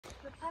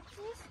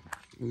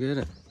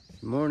Good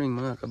morning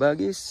mga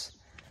kabagis.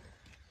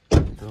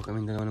 Ito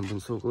kami dalawa ng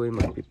bunso ko ay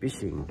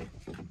magpipishing.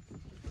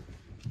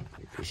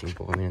 Fishing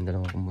po kami ng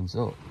dalawa kong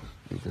bunso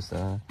dito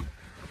sa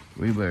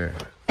river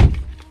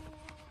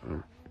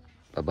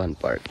Pavan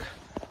Park.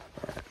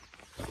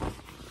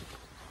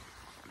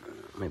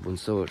 May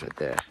bunso right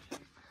there.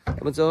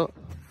 Hey bunso,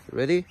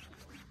 ready?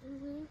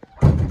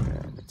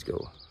 Let's go.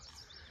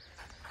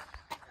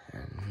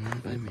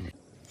 And 5 minutes.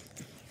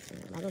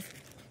 Bagus.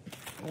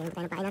 Ada yang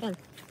pakai natin.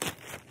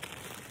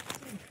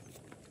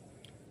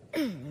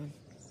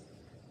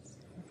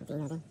 Tingnan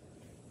natin.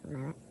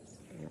 Mala.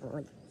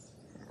 Uod.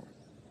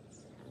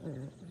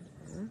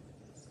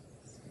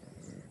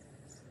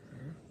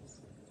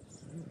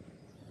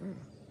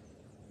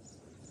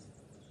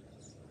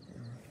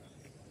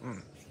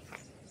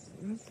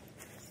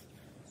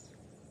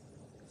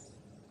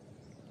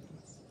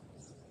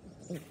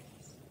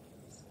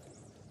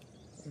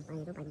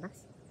 Ang ito, 5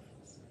 bucks.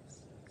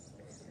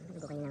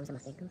 Nagbukain na lang sa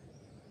basket ko.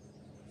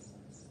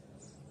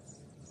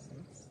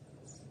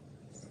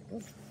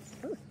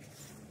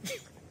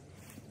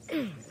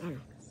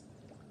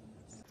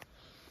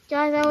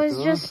 Guys, I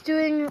was just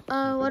doing,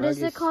 what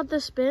is it called?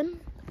 The spin?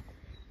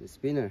 The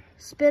spinner.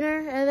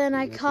 Spinner, and then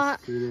I caught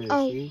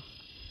a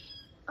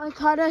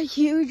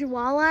huge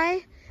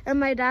walleye, and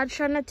my dad's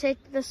trying to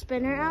take the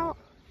spinner out,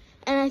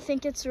 and I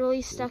think it's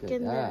really stuck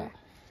in there.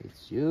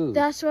 It's huge.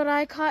 That's what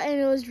I caught, and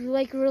it was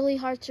like really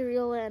hard to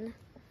reel in.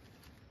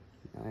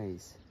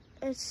 Nice.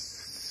 It's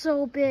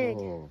so big.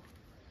 Oh,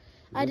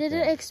 I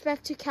didn't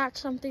expect to catch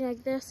something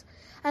like this.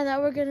 I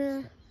thought we're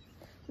gonna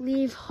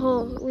leave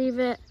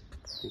it.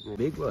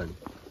 Big one.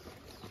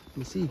 Let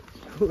me see.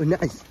 Oh,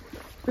 nice.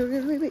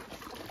 Wait.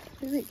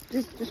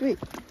 Just wait.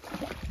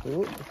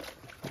 Oh,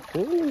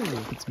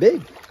 it's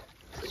big.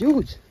 It's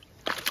huge.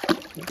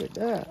 Look at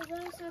that. Is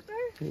that a snapper?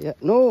 Yeah,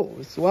 no,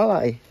 it's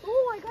walleye.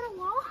 Oh, I got a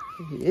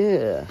walleye.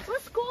 Yeah.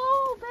 Let's go,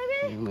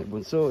 baby. My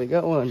bunso, we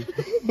got one.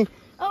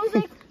 I was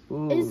like,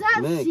 oh, is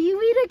that Meg.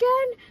 seaweed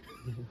again?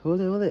 Hold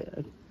it.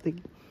 I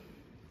think.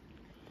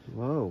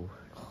 Wow.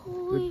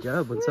 Holy Good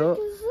job, frick, bunso.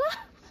 is that?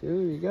 See,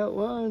 we got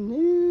one.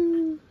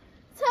 Ew.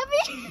 It's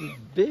heavy. It's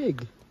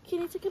big.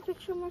 Can you take a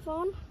picture of my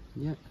phone?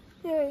 Yeah.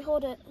 Here,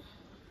 hold it.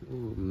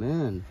 Oh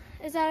man.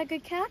 Is that a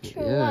good catch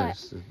or Yeah, what?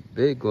 it's a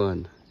big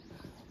one.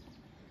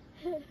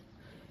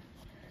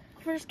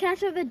 First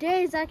catch of the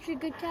day is actually a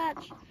good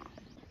catch.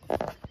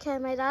 Okay,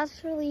 my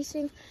dad's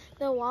releasing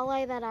the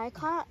walleye that I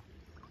caught.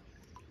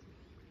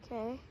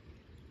 Okay.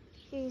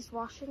 He's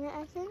washing it,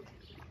 I think.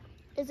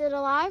 Is it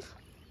alive?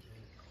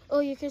 Oh,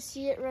 you can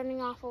see it running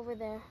off over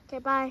there. Okay,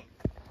 bye.